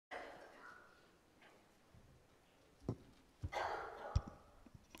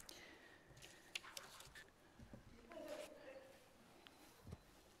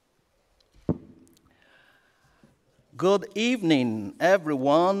Good evening,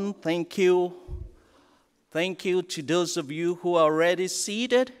 everyone. Thank you. Thank you to those of you who are already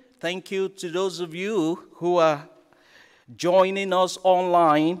seated. Thank you to those of you who are joining us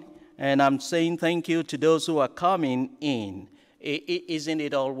online. And I'm saying thank you to those who are coming in. Isn't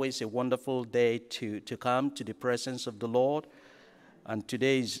it always a wonderful day to come to the presence of the Lord? And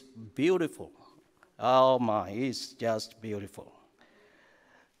today is beautiful. Oh my, it's just beautiful.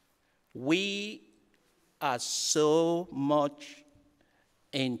 We are so much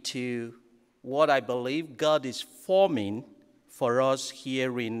into what I believe God is forming for us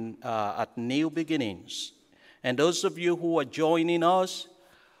here at New Beginnings. And those of you who are joining us,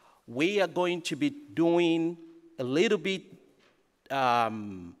 we are going to be doing a little bit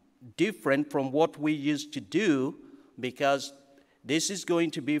different from what we used to do, because this is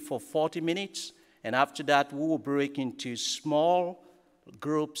going to be for 40 minutes. And after that, we will break into small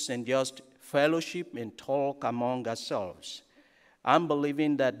groups and just fellowship and talk among ourselves. I'm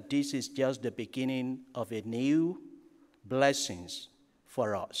believing that this is just the beginning of a new blessings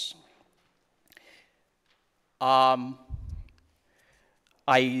for us. I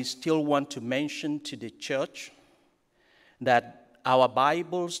still want to mention to the church that our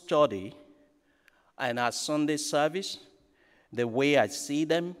Bible study and our Sunday service, the way I see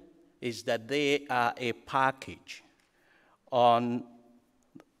them, is that they are a package. On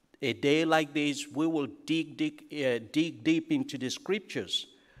a day like this, we will dig deep into the scriptures,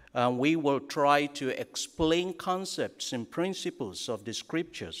 and we will try to explain concepts and principles of the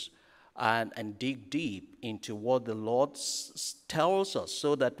scriptures and dig deep into what the Lord tells us,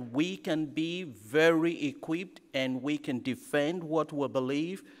 so that we can be very equipped and we can defend what we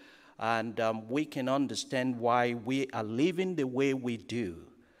believe, and we can understand why we are living the way we do.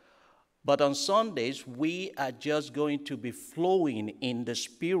 But on Sundays, we are just going to be flowing in the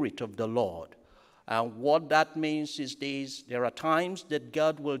Spirit of the Lord. And what that means is this: there are times that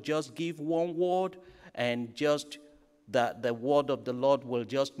God will just give one word, and just the word of the Lord will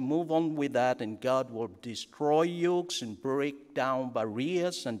just move on with that, and God will destroy yokes and break down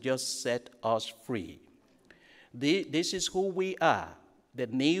barriers and just set us free. This is who we are. The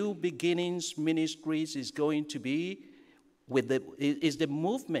New Beginnings Ministries is going to be is the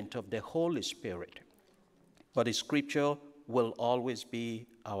movement of the Holy Spirit. But the scripture will always be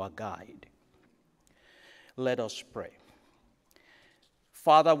our guide. Let us pray.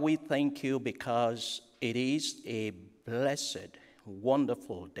 Father, we thank you because it is a blessed,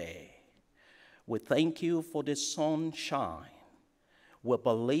 wonderful day. We thank you for the sunshine. We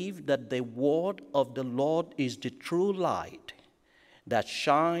believe that the word of the Lord is the true light that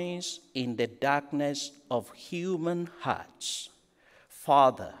shines in the darkness of human hearts.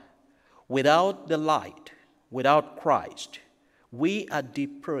 Father, without the light, without Christ, we are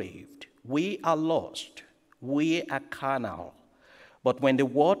depraved, we are lost, we are carnal. But when the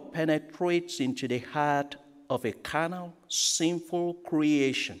word penetrates into the heart of a carnal, sinful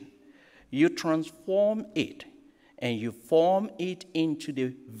creation, you transform it and you form it into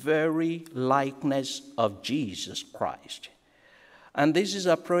the very likeness of Jesus Christ. And this is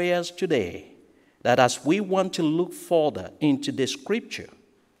our prayers today, that as we want to look further into the scripture,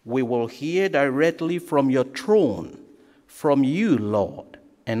 we will hear directly from your throne, from you, Lord,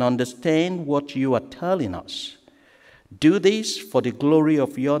 and understand what you are telling us. Do this for the glory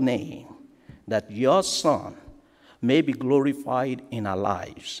of your name, that your Son may be glorified in our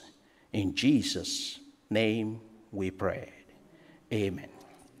lives. In Jesus' name we pray. Amen.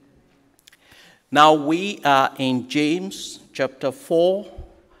 Now we are in James chapter 4,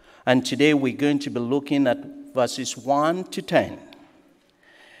 and today we're going to be looking at verses 1 to 10.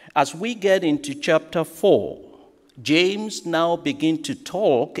 As we get into chapter 4, James now begins to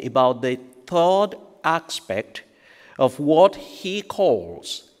talk about the third aspect of what he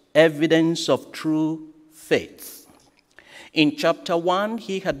calls evidence of true faith. In chapter 1,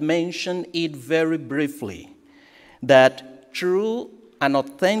 he had mentioned it very briefly, that true and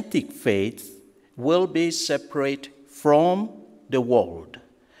authentic faith will be separate from the world.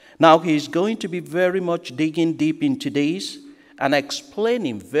 Now he's going to be very much digging deep into this and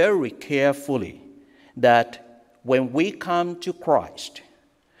explaining very carefully that when we come to Christ,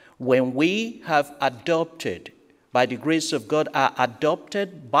 when we have adopted, by the grace of God, are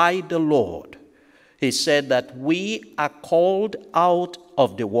adopted by the Lord, he said that we are called out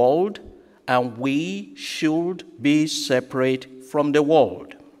of the world and we should be separate from the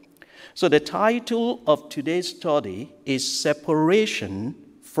world. So the title of today's study is Separation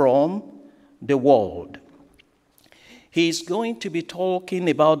from the World. He's going to be talking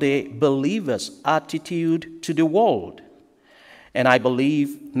about the believer's attitude to the world. And I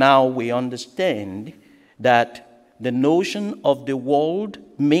believe now we understand that the notion of the world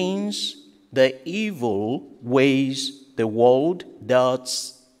means the evil ways the world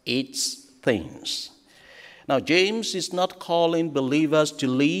does its things. Now, James is not calling believers to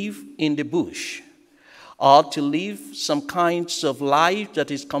live in the bush or to live some kinds of life that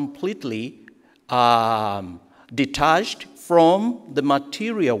is completely detached from the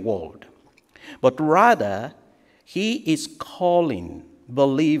material world. But rather, he is calling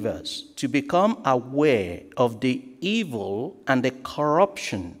believers to become aware of the evil and the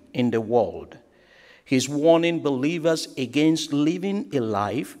corruption in the world. He's warning believers against living a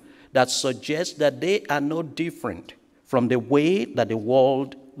life that suggests that they are no different from the way that the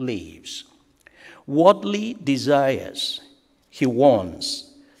world lives. Worldly desires, he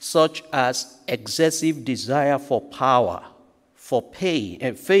warns, such as excessive desire for power, for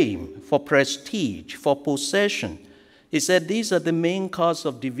fame, for prestige, for possession. He said these are the main cause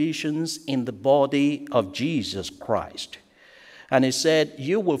of divisions in the body of Jesus Christ. And he said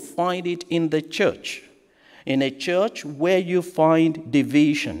you will find it in the church. In a church where you find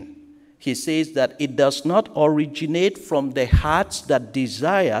division, he says that it does not originate from the hearts that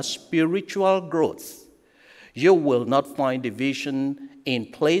desire spiritual growth. You will not find division in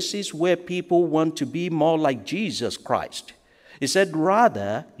places where people want to be more like Jesus Christ. He said,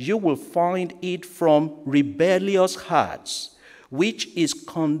 rather, you will find it from rebellious hearts, which is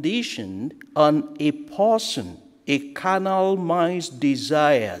conditioned on a person, a carnal mind's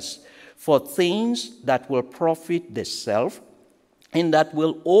desires for things that will profit the self and that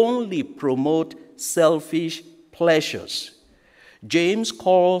will only promote selfish pleasures. James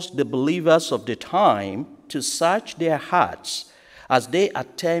calls the believers of the time to search their hearts as they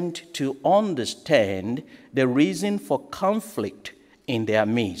attempt to understand the reason for conflict in their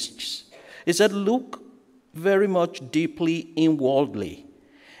midst. He said, look very much deeply inwardly,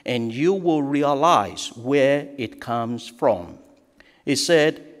 and you will realize where it comes from. He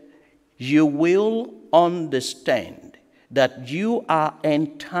said, you will understand that you are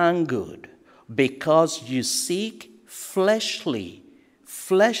entangled because you seek fleshly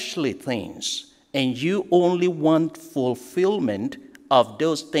things, and you only want fulfillment of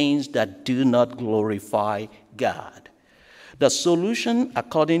those things that do not glorify God. The solution,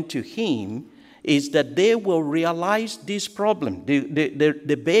 according to him, is that they will realize this problem,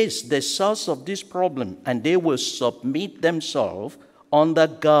 the source of this problem, and they will submit themselves under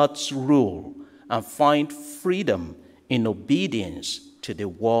God's rule and find freedom in obedience to the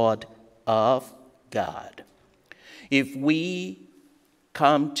word of God. If we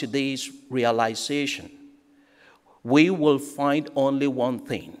come to this realization, we will find only one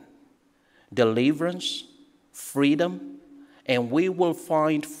thing: deliverance, freedom, and we will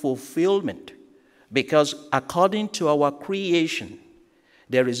find fulfillment. Because according to our creation,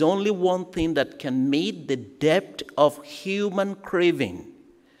 there is only one thing that can meet the depth of human craving.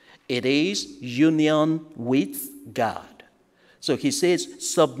 It is union with God. So he says,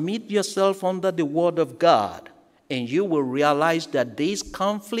 submit yourself under the word of God, and you will realize that these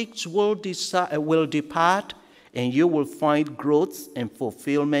conflicts will depart, and you will find growth and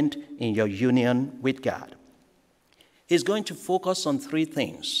fulfillment in your union with God. He's going to focus on three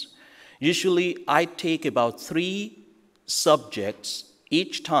things. Usually, I take about 3 subjects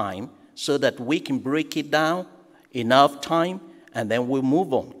each time so that we can break it down enough time, and then we'll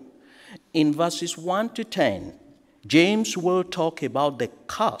move on. In verses 1 to 10, James will talk about the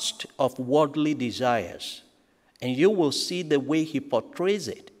cost of worldly desires, and you will see the way he portrays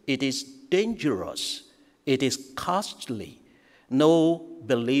it. It is dangerous. It is costly. No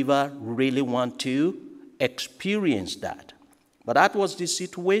believer really wants to experience that. But that was the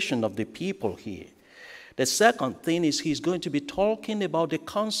situation of the people here. The second thing is he's going to be talking about the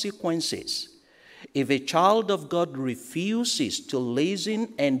consequences. If a child of God refuses to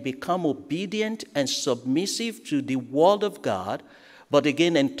listen and become obedient and submissive to the word of God, but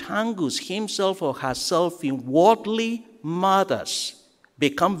again entangles himself or herself in worldly matters,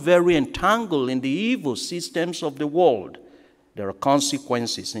 become very entangled in the evil systems of the world, there are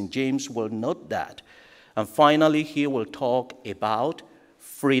consequences, and James will note that. And finally, he will talk about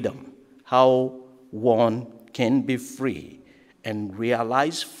freedom, how one can be free and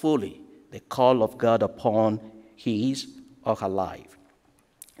realize fully the call of God upon his or her life.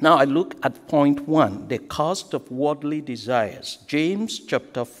 Now I look at point 1, the cost of worldly desires. James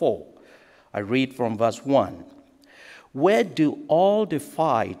chapter 4, I read from verse 1. Where do all the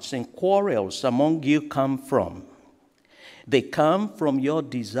fights and quarrels among you come from? They come from your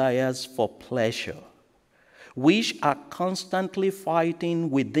desires for pleasure, which are constantly fighting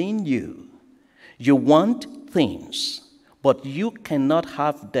within you. You want things, but you cannot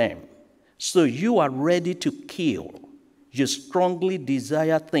have them. So you are ready to kill. You strongly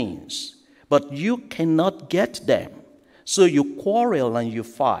desire things, but you cannot get them. So you quarrel and you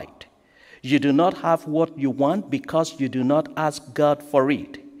fight. You do not have what you want because you do not ask God for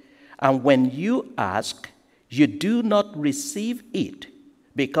it. And when you ask, you do not receive it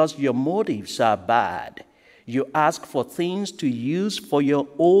because your motives are bad. You ask for things to use for your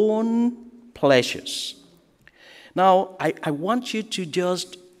own pleasures. Now, I want you to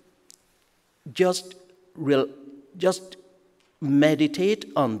just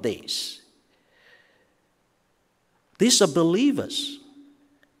meditate on this. These are believers.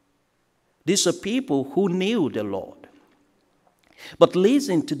 These are people who knew the Lord. But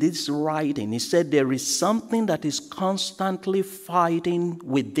listen to this writing. He said there is something that is constantly fighting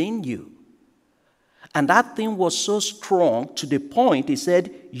within you. And that thing was so strong to the point, he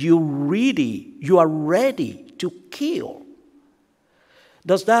said, you are ready to kill.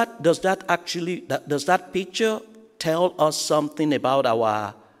 Does that picture tell us something about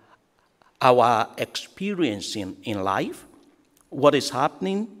our experience in life? What is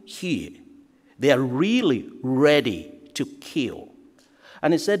happening here? They are really ready to kill.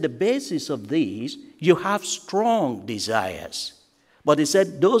 And he said the basis of these, you have strong desires. But he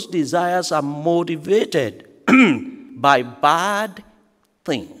said those desires are motivated by bad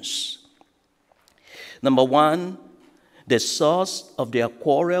things. Number one, the source of their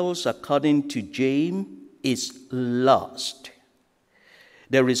quarrels, according to James, is lust.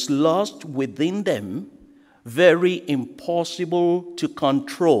 There is lust within them, very impossible to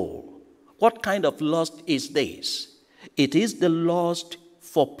control. What kind of lust is this? It is the lust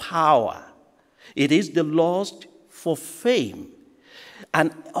for power. It is the lust for fame.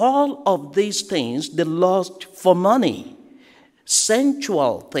 And all of these things, the lust for money,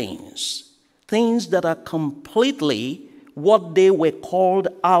 sensual things, things that are completely what they were called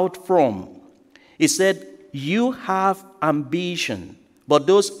out from. He said, you have ambition, but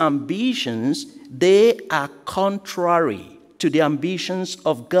those ambitions, they are contrary to the ambitions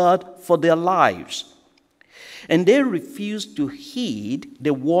of God for their lives. And they refuse to heed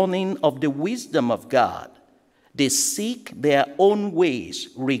the warning of the wisdom of God. They seek their own ways,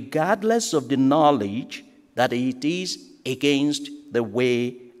 regardless of the knowledge that it is against the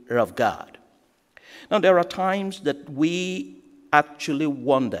way of God. Now, there are times that we actually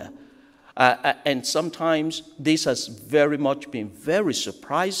wonder, and sometimes this has very much been very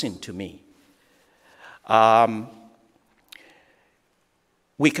surprising to me.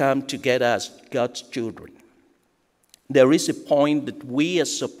 We come together as God's children. There is a point that we are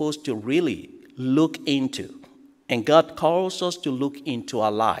supposed to really look into. And God calls us to look into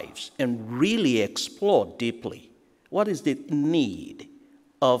our lives and really explore deeply. What is the need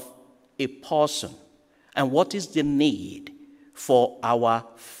of a person? And what is the need for our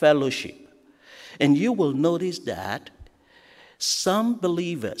fellowship? And you will notice that some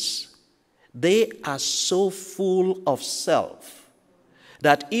believers, they are so full of self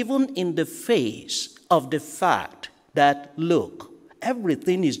that even in the face of the fact that, look,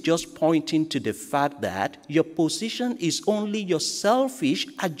 everything is just pointing to the fact that your position is only your selfish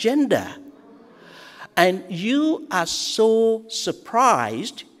agenda. And you are so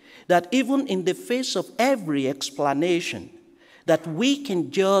surprised that even in the face of every explanation, that we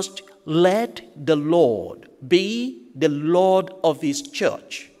can just let the Lord be the Lord of his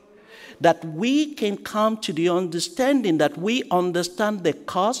church. That we can come to the understanding that we understand the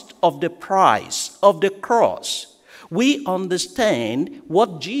cost of the price of the cross. We understand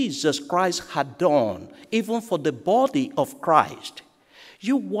what Jesus Christ had done, even for the body of Christ.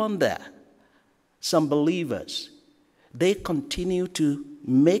 You wonder, some believers, they continue to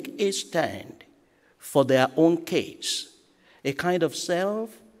make a stand for their own case, a kind of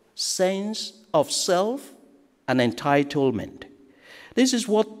sense of self, and entitlement. This is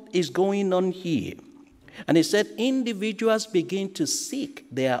what is going on here. And he said, individuals begin to seek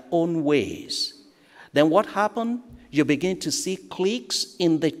their own ways. Then what happened? You begin to see cliques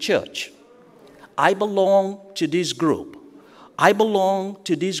in the church. I belong to this group. I belong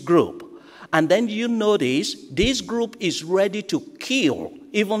to this group. And then you notice this group is ready to kill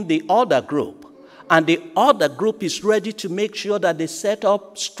even the other group. And the other group is ready to make sure that they set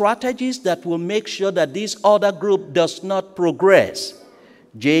up strategies that will make sure that this other group does not progress.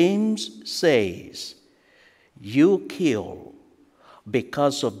 James says, you kill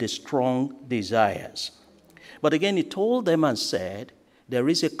because of the strong desires. But again, he told them and said, there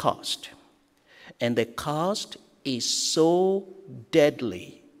is a cost. And the cost is so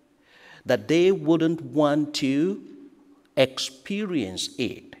deadly that they wouldn't want to experience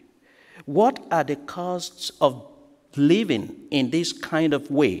it. What are the costs of living in this kind of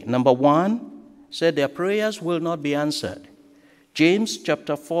way. Number one, said their prayers will not be answered. James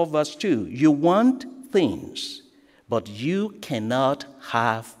chapter 4 verse 2, you want things, but you cannot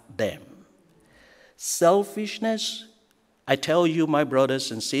have them. Selfishness, I tell you, my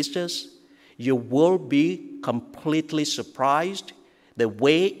brothers and sisters, you will be completely surprised the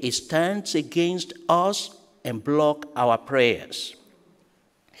way it stands against us and block our prayers.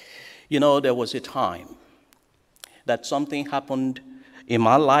 You know, there was a time that something happened in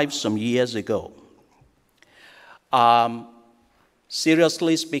my life some years ago.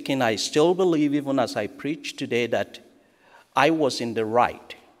 Seriously speaking, I still believe, even as I preach today, that I was in the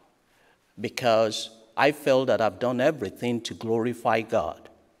right because I felt that I've done everything to glorify God,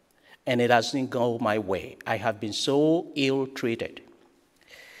 and it hasn't gone my way. I have been so ill-treated.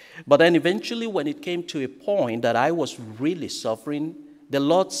 But then eventually, when it came to a point that I was really suffering, the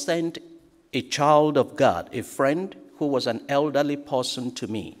Lord sent a child of God, a friend who was an elderly person, to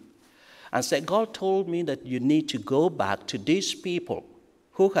me and said, God told me that you need to go back to these people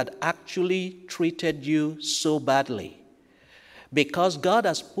who had actually treated you so badly, because God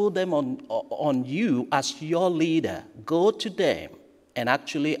has put them on you as your leader. Go to them and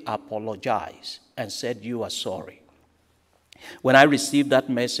actually apologize and said you are sorry. When I received that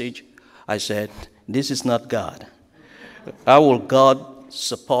message, I said, this is not God. How will God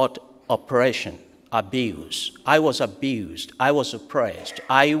support oppression, abuse? I was abused. I was oppressed.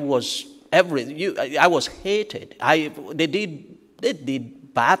 I was hated. They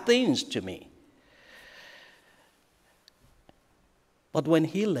did bad things to me. But when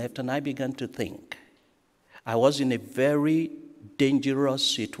he left and I began to think, I was in a very dangerous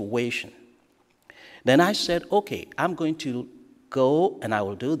situation. Then I said, okay, I'm going to go and I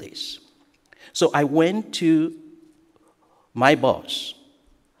will do this. So I went to my boss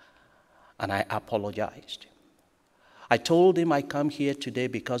and I apologized. I told him I come here today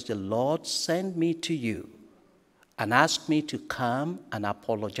because the Lord sent me to you and asked me to come and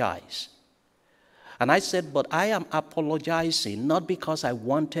apologize. And I said, but I am apologizing not because I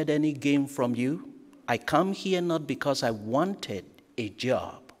wanted any gain from you. I come here not because I wanted a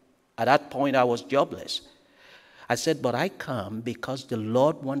job. At that point, I was jobless. I said, but I come because the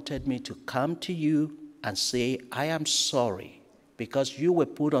Lord wanted me to come to you and say, I am sorry because you were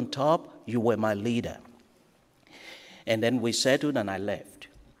put on top, you were my leader. And then we settled and I left.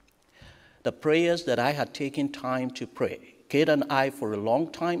 The prayers that I had taken time to pray, Kate and I, for a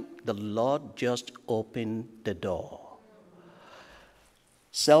long time, the Lord just opened the door.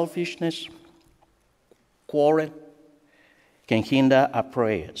 Selfishness, quarrel can hinder our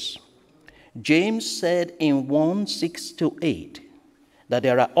prayers. James said in 1:6-8 that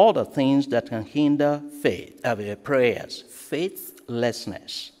there are other things that can hinder prayers.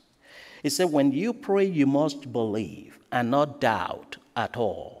 Faithlessness. He said, when you pray, you must believe and not doubt at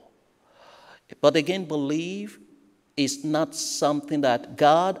all. But again, believe is not something that,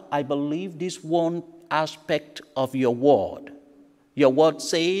 God, I believe this one aspect of your word. Your word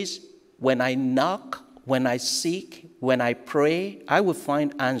says, when I knock, when I seek, when I pray, I will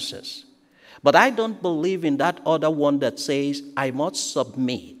find answers. But I don't believe in that other one that says, I must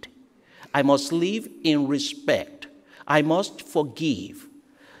submit. I must live in respect. I must forgive.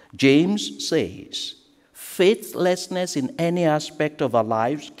 James says, faithlessness in any aspect of our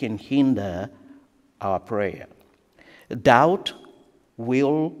lives can hinder our prayer. Doubt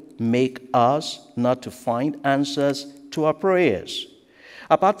will make us not to find answers to our prayers.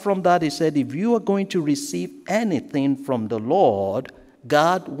 Apart from that, he said, if you are going to receive anything from the Lord,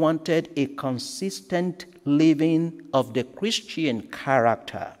 God wanted a consistent living of the Christian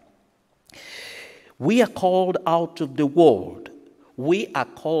character. We are called out of the world. We are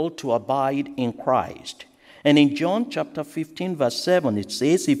called to abide in Christ. And in John chapter 15, verse 7, it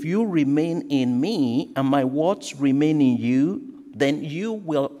says, if you remain in me and my words remain in you, then you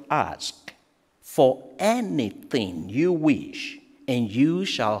will ask for anything you wish, and you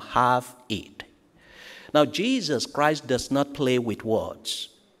shall have it. Now, Jesus Christ does not play with words.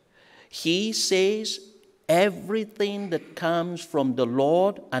 He says everything that comes from the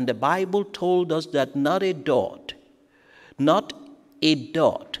Lord, and the Bible told us that not a dot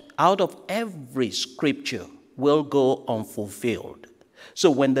out of every scripture will go unfulfilled. So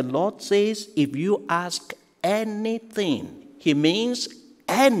when the Lord says, if you ask anything, he means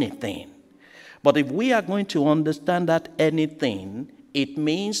anything. But if we are going to understand that anything, it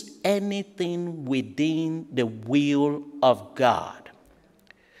means anything within the will of God.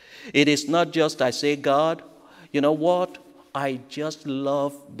 It is not just I say, God, you know what? I just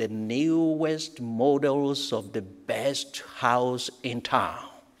love the newest models of the best house in town.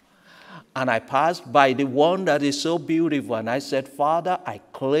 And I passed by the one that is so beautiful, and I said, Father, I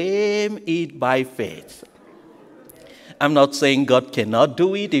claim it by faith. I'm not saying God cannot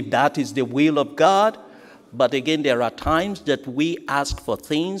do it if that is the will of God. But again, there are times that we ask for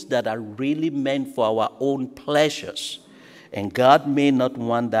things that are really meant for our own pleasures. And God may not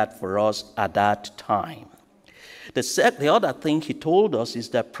want that for us at that time. The other thing he told us is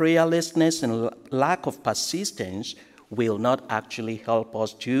that prayerlessness and lack of persistence will not actually help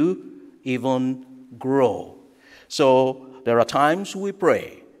us to even grow. So there are times we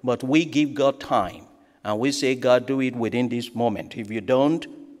pray, but we give God time. And we say, God, do it within this moment. If you don't,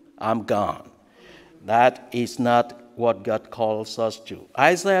 I'm gone. That is not what God calls us to.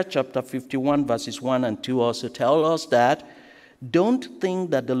 Isaiah chapter 51 verses 1 and 2 also tell us that don't think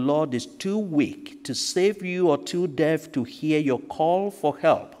that the Lord is too weak to save you or too deaf to hear your call for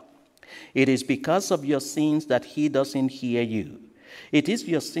help. It is because of your sins that he doesn't hear you. It is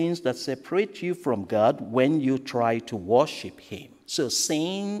your sins that separate you from God when you try to worship him. So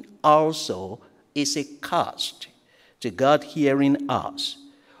sin also is a cost to God hearing us.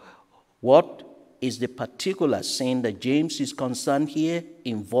 What is the particular sin that James is concerned here?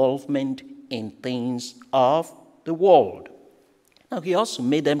 Involvement in things of the world. Now, he also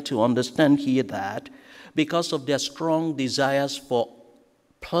made them to understand here that because of their strong desires for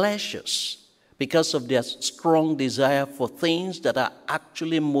pleasures, because of their strong desire for things that are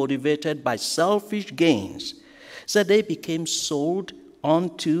actually motivated by selfish gains, so they became sold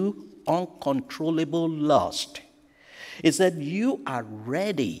onto uncontrollable lust. It said, you are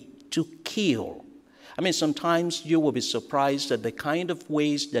ready to kill. I mean, sometimes you will be surprised at the kind of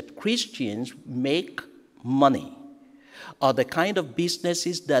ways that Christians make money, or the kind of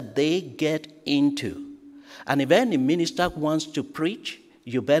businesses that they get into. And if any minister wants to preach,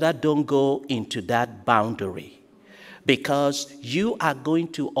 you better don't go into that boundary, because you are going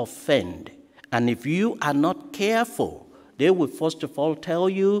to offend. And if you are not careful, they will first of all tell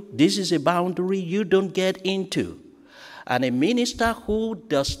you, this is a boundary you don't get into. And a minister who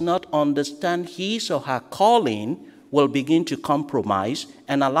does not understand his or her calling will begin to compromise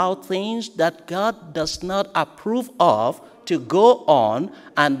and allow things that God does not approve of to go on,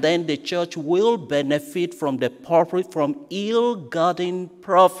 and then the church will benefit from the profit, from ill-gotten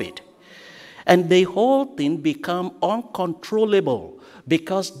profit. And the whole thing become uncontrollable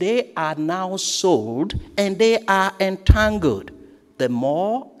because they are now sold and they are entangled. The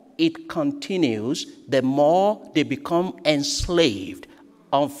more it continues, the more they become enslaved.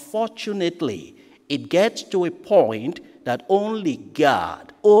 Unfortunately, it gets to a point that only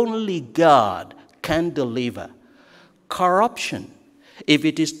God can deliver. Corruption, if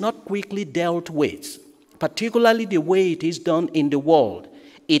it is not quickly dealt with, particularly the way it is done in the world,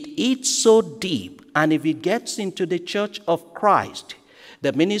 it eats so deep, and if it gets into the church of Christ,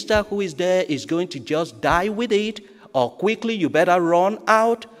 the minister who is there is going to just die with it, or quickly you better run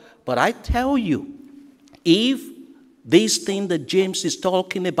out. But I tell you, if this thing that James is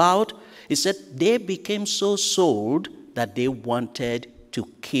talking about, he said they became so sold that they wanted to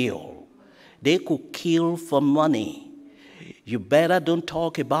kill. They could kill for money. You better don't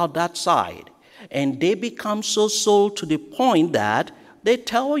talk about that side. And they become so sold to the point that they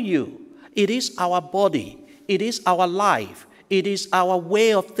tell you, it is our body, it is our life, it is our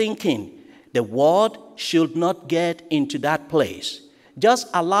way of thinking. The world should not get into that place. Just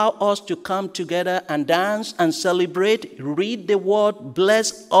allow us to come together and dance and celebrate, read the word,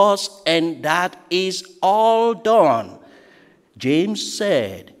 bless us, and that is all done. James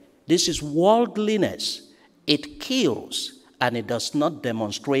said, this is worldliness. It kills, and it does not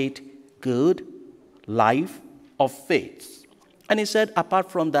demonstrate good life of faith. And he said,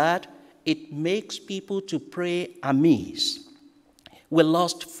 apart from that, it makes people to pray amiss. We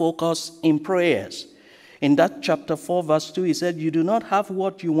lost focus in prayers. In that chapter 4, verse 2, he said, you do not have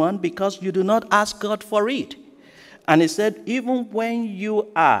what you want because you do not ask God for it. And he said, even when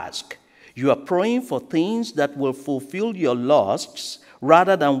you ask, you are praying for things that will fulfill your lusts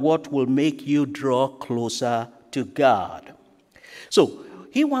rather than what will make you draw closer to God. So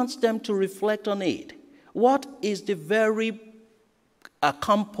he wants them to reflect on it. What is the very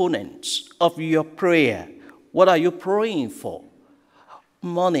components of your prayer? What are you praying for?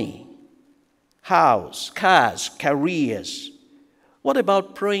 Money, house, cars, careers. What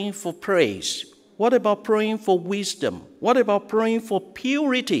about praying for praise? What about praying for wisdom? What about praying for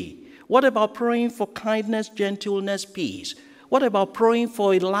purity? What about praying for kindness, gentleness, peace? What about praying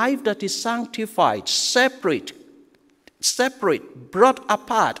for a life that is sanctified, separate, brought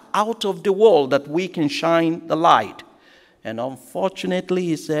apart out of the world, that we can shine the light? And unfortunately,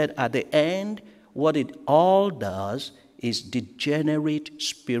 he said, at the end, what it all does is degenerate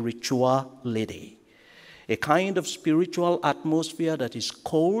spirituality. A kind of spiritual atmosphere that is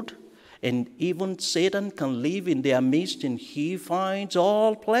cold, and even Satan can live in their midst and he finds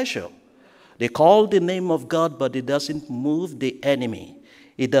all pleasure. They call the name of God, but it doesn't move the enemy.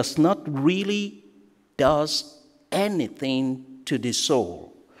 It does not really does anything to the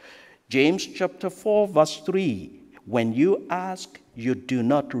soul. James chapter 4 verse 3, when you ask, you do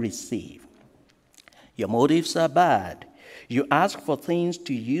not receive. Your motives are bad. You ask for things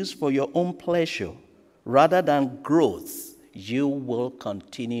to use for your own pleasure rather than growth. You will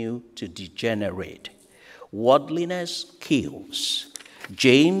continue to degenerate. Worldliness kills.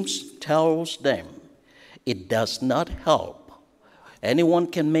 James tells them it does not help. Anyone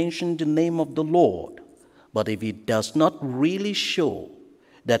can mention the name of the Lord, but if it does not really show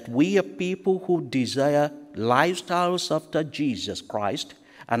that we are people who desire lifestyles after Jesus Christ,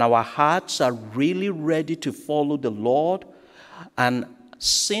 and our hearts are really ready to follow the Lord, and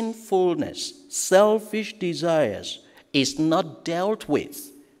sinfulness, selfish desires is not dealt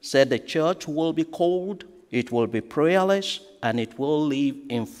with, said the church will be cold, it will be prayerless, and it will live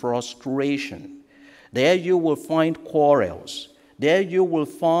in frustration. There you will find quarrels. There you will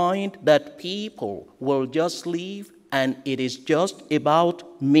find that people will just live and it is just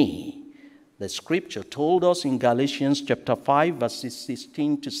about me. The scripture told us in Galatians chapter 5 verses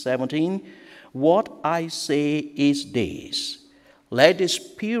 16 to 17, what I say is this, let the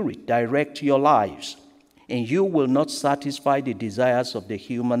Spirit direct your lives, and you will not satisfy the desires of the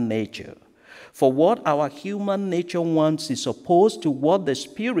human nature. For what our human nature wants is opposed to what the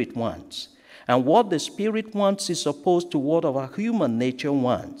Spirit wants, and what the Spirit wants is opposed to what our human nature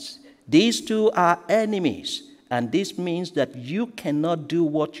wants. These two are enemies, and this means that you cannot do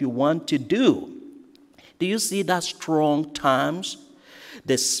what you want to do. Do you see that strong terms?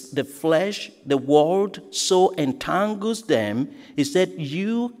 The flesh, the world so entangles them is that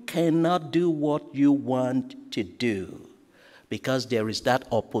you cannot do what you want to do because there is that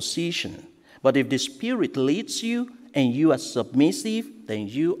opposition. But if the Spirit leads you and you are submissive, then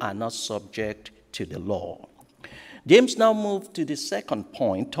you are not subject to the law. James now moves to the second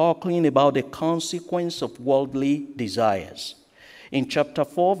point, talking about the consequence of worldly desires. In chapter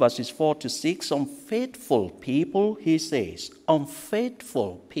 4, verses 4 to 6, unfaithful people, he says,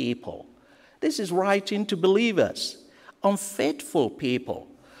 unfaithful people. This is writing to believers. Unfaithful people.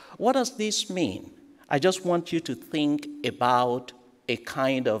 What does this mean? I just want you to think about a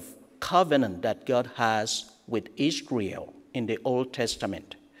kind of covenant that God has with Israel in the Old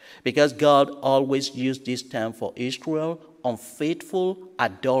Testament. Because God always used this term for Israel, unfaithful,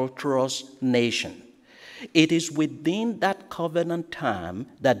 adulterous nation. It is within that covenant term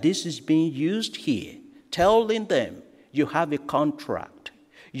that this is being used here, telling them you have a contract,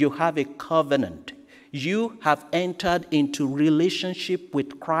 you have a covenant, you have entered into relationship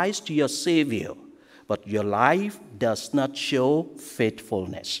with Christ your Savior, but your life does not show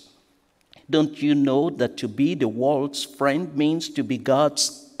faithfulness. Don't you know that to be the world's friend means to be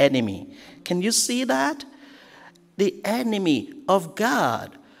God's enemy? Can you see that? The enemy of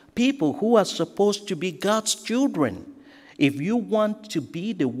God. People who are supposed to be God's children. If you want to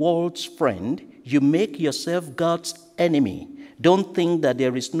be the world's friend, you make yourself God's enemy. Don't think that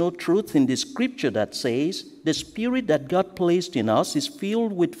there is no truth in the scripture that says the spirit that God placed in us is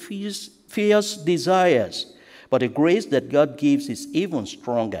filled with fierce desires. But the grace that God gives is even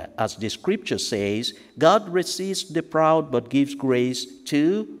stronger. As the scripture says, God resists the proud but gives grace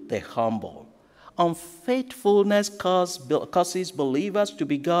to the humble. Unfaithfulness causes believers to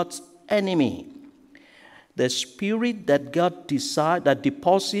be God's enemy. The spirit that God that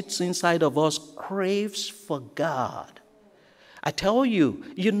deposits inside of us craves for God. I tell you,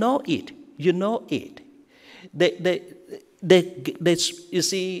 you know it. You know it. You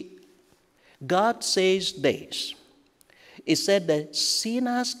see, God says this. He said that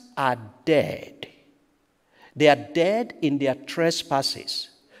sinners are dead. They are dead in their trespasses.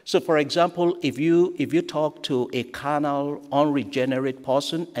 So, for example, if you talk to a carnal, unregenerate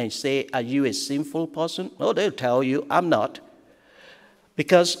person and say, are you a sinful person? No, they'll tell you, I'm not.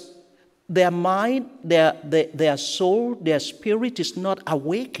 Because their mind, their soul, their spirit is not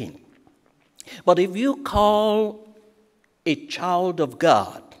awakened. But if you call a child of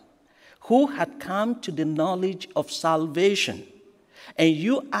God who had come to the knowledge of salvation, and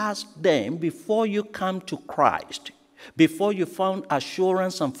you ask them before you come to Christ, before you found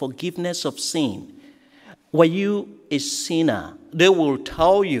assurance and forgiveness of sin, were you a sinner? They will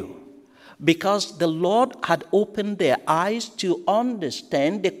tell you, because the Lord had opened their eyes to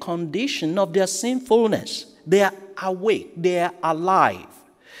understand the condition of their sinfulness. They are awake, they are alive.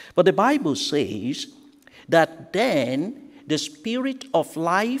 But the Bible says that then the spirit of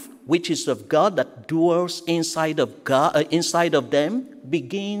life, which is of God, that dwells inside of them,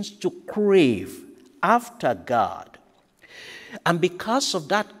 begins to crave after God. And because of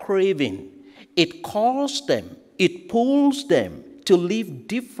that craving, it calls them, it pulls them to live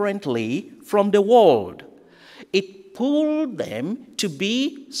differently from the world. It pulled them to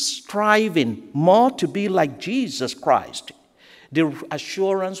be striving more to be like Jesus Christ. The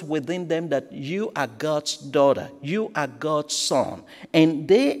assurance within them that you are God's daughter, you are God's son. And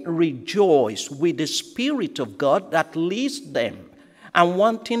they rejoice with the Spirit of God that leads them and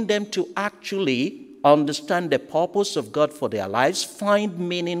wanting them to actually understand the purpose of God for their lives, find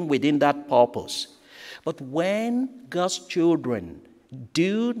meaning within that purpose. But when God's children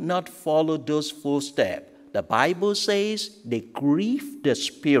do not follow those footsteps, the Bible says they grieve the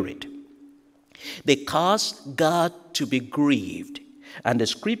Spirit. They cause God to be grieved. And the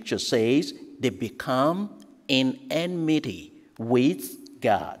scripture says they become in enmity with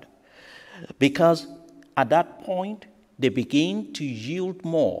God. Because at that point, they begin to yield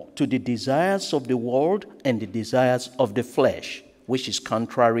more to the desires of the world and the desires of the flesh, which is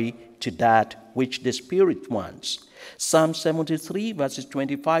contrary to that which the Spirit wants. Psalm 73, verses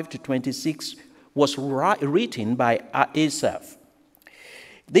 25 to 26 was written by Asaph.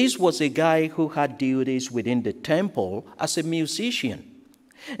 This was a guy who had duties within the temple as a musician.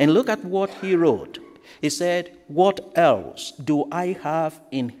 And look at what he wrote. He said, "What else do I have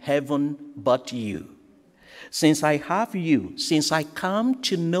in heaven but you? Since I have you, since I come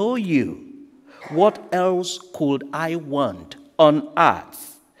to know you, what else could I want on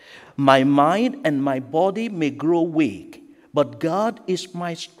earth? My mind and my body may grow weak, but God is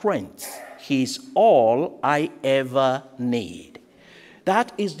my strength. He is all I ever need."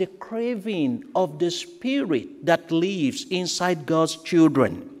 That is the craving of the Spirit that lives inside God's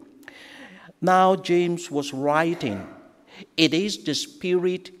children. Now James was writing, it is the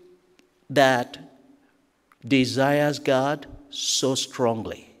Spirit that desires God so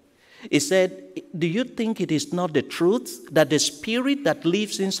strongly. He said, do you think it is not the truth that the Spirit that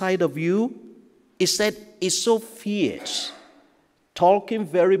lives inside of you, he said, is so fierce? Talking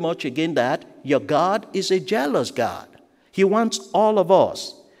very much again that your God is a jealous God. He wants all of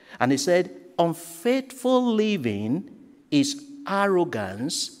us. And he said, unfaithful living is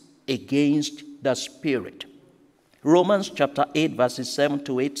arrogance against the Spirit. Romans chapter 8, verses 7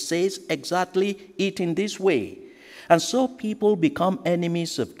 to 8 says exactly it in this way. And so people become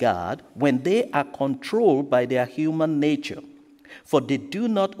enemies of God when they are controlled by their human nature. For they do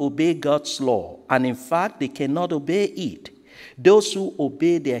not obey God's law, and in fact they cannot obey it. Those who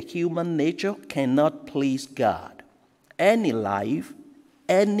obey their human nature cannot please God. Any life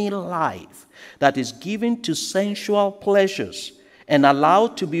that is given to sensual pleasures and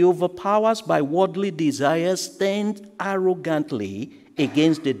allowed to be overpowered by worldly desires stands arrogantly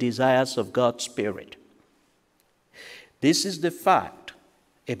against the desires of God's Spirit. This is the fact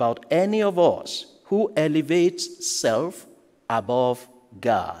about any of us who elevates self above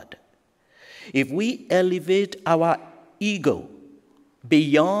God. If we elevate our ego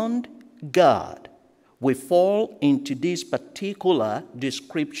beyond God, we fall into this particular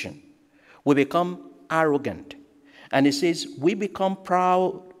description. We become arrogant. And it says we become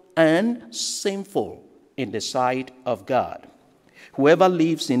proud and sinful in the sight of God. Whoever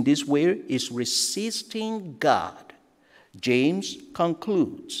lives in this way is resisting God. James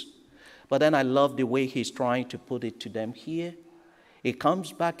concludes. But then I love the way he's trying to put it to them here. He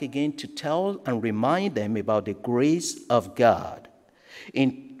comes back again to tell and remind them about the grace of God.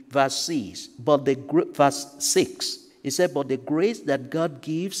 In verse 6, he said, but the grace that God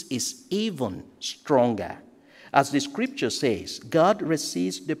gives is even stronger. As the scripture says, God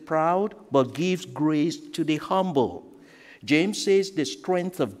resists the proud, but gives grace to the humble. James says the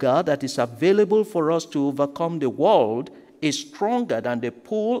strength of God that is available for us to overcome the world is stronger than the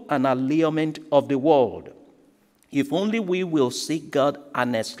pull and allurement of the world. If only we will seek God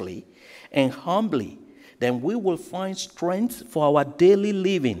earnestly and humbly, then we will find strength for our daily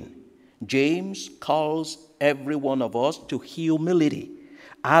living. James calls every one of us to humility,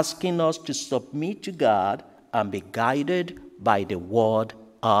 asking us to submit to God and be guided by the word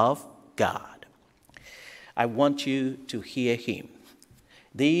of God. I want you to hear him.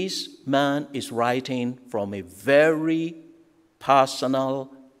 This man is writing from a very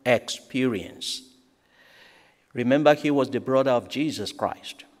personal experience. Remember, he was the brother of Jesus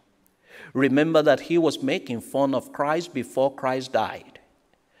Christ. Remember that he was making fun of Christ before Christ died.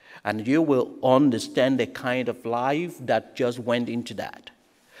 And you will understand the kind of life that just went into that.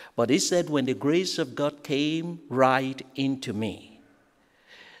 But he said, when the grace of God came right into me,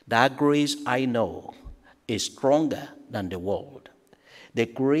 that grace I know, is stronger than the world. The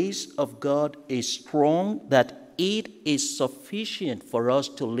grace of God is strong that it is sufficient for us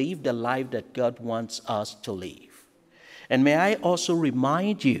to live the life that God wants us to live. And may I also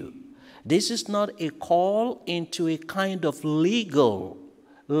remind you, this is not a call into a kind of legal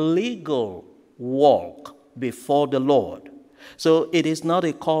walk before the Lord. So it is not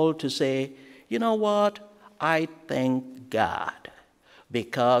a call to say, you know what, I thank God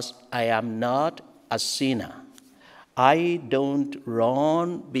because I am not a sinner. I don't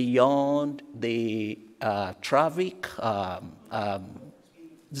run beyond the traffic. I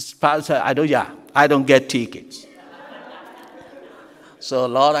don't get tickets. So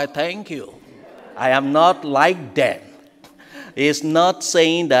Lord, I thank you. I am not like them. It's not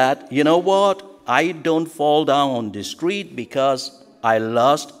saying that, you know what, I don't fall down on the street because I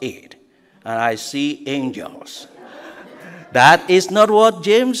lost it and I see angels. That is not what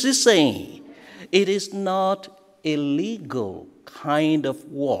James is saying. It is not a legal kind of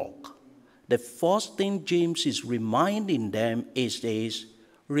walk. The first thing James is reminding them is this: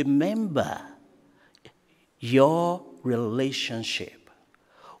 remember your relationship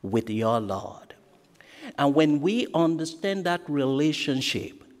with your Lord. And when we understand that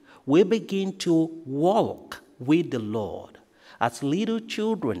relationship, we begin to walk with the Lord as little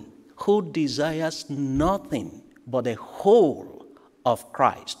children who desires nothing but the whole of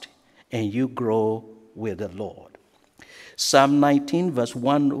Christ, and you grow with the Lord. Psalm 19 verse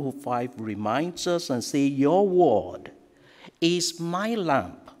 105 reminds us and says, your word is my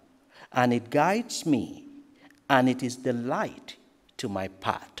lamp, and it guides me, and it is the light to my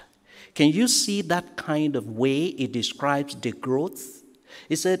path. Can you see that kind of way it describes the growth?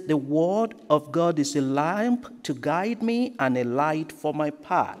 It said, the word of God is a lamp to guide me and a light for my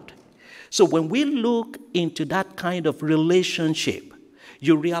path. So when we look into that kind of relationship,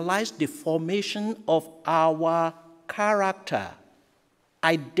 you realize the formation of our character,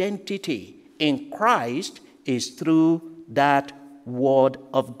 identity in Christ is through that word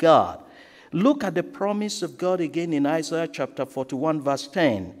of God. Look at the promise of God again in Isaiah chapter 41 verse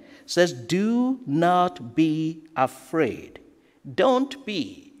 10. It says, do not be afraid. Don't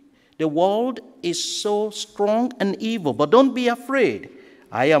be. The world is so strong and evil, but don't be afraid.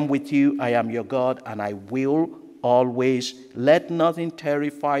 I am with you, I am your God, and I will always let nothing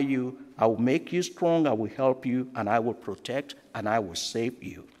terrify you. I will make you strong, I will help you, and I will protect, and I will save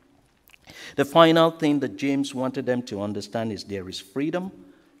you. The final thing that James wanted them to understand is there is freedom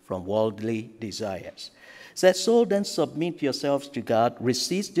from worldly desires. It says, so then submit yourselves to God,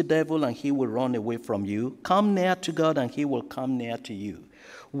 resist the devil, and he will run away from you. Come near to God, and he will come near to you.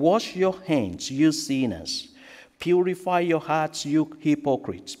 Wash your hands, you sinners. Purify your hearts, you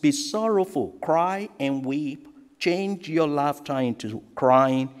hypocrites. Be sorrowful, cry and weep. Change your laughter into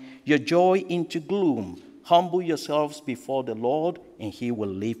crying, your joy into gloom. Humble yourselves before the Lord, and he will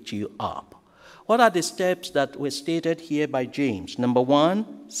lift you up. What are the steps that were stated here by James? Number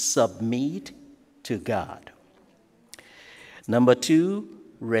one, submit to God. Number two,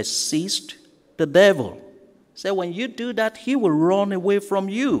 resist the devil. So when you do that, he will run away from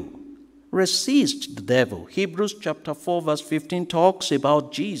you. Resist the devil. Hebrews chapter 4 verse 15 talks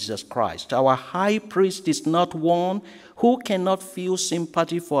about Jesus Christ. Our high priest is not one who cannot feel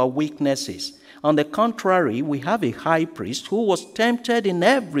sympathy for our weaknesses. On the contrary, we have a high priest who was tempted in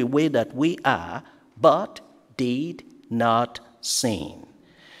every way that we are, but did not sin.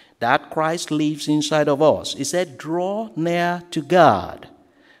 That Christ lives inside of us. He said, draw near to God.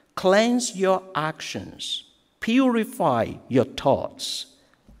 Cleanse your actions. Purify your thoughts.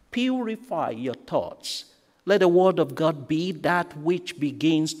 Purify your thoughts. Let the word of God be that which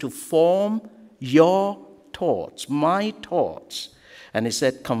begins to form your thoughts, my thoughts. And he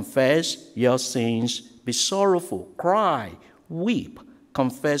said, confess your sins, be sorrowful, cry, weep,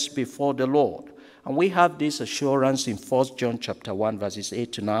 confess before the Lord. And we have this assurance in 1 John chapter 1, verses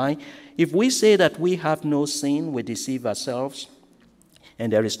 8 to 9. If we say that we have no sin, we deceive ourselves,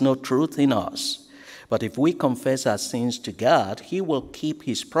 and there is no truth in us. But if we confess our sins to God, he will keep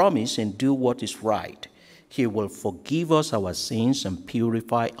his promise and do what is right. He will forgive us our sins and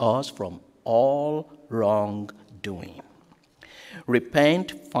purify us from all wrongdoing.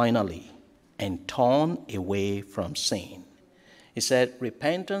 Repent finally and turn away from sin. He said,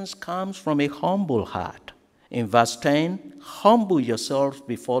 repentance comes from a humble heart. In verse 10, humble yourselves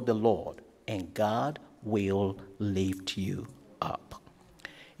before the Lord, and God will lift you up.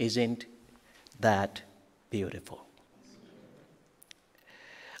 Isn't that beautiful?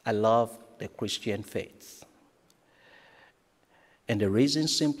 I love the Christian faith. And the reason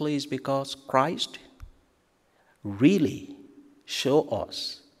simply is because Christ really showed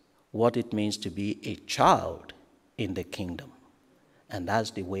us what it means to be a child in the kingdom. And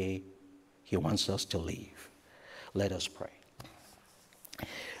that's the way he wants us to live. Let us pray.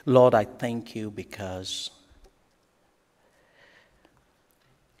 Lord, I thank you because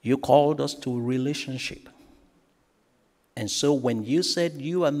you called us to a relationship. And so when you said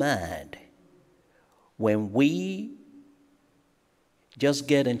you are mad, when we just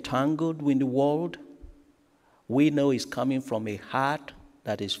get entangled with the world, we know it's coming from a heart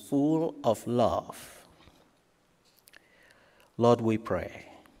that is full of love. Lord, we pray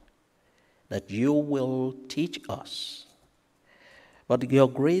that you will teach us. But your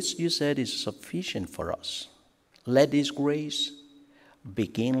grace, you said, is sufficient for us. Let this grace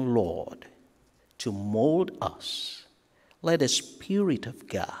begin, Lord, to mold us. Let the Spirit of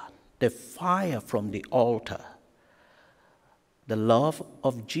God, the fire from the altar, the love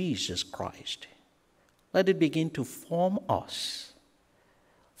of Jesus Christ, let it begin to form us.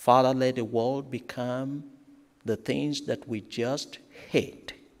 Father, let the world become the things that we just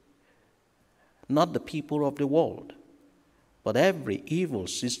hate. Not the people of the world, but every evil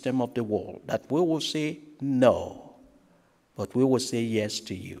system of the world, that we will say no, but we will say yes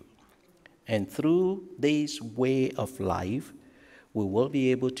to you. And through this way of life, we will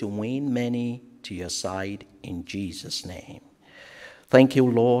be able to win many to your side in Jesus' name. Thank you,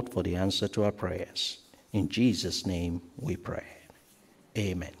 Lord, for the answer to our prayers. In Jesus' name we pray.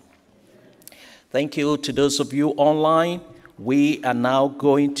 Amen. Thank you to those of you online. We are now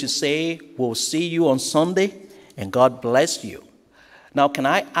going to say we'll see you on Sunday, and God bless you. Now, can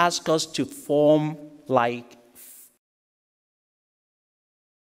I ask us to form like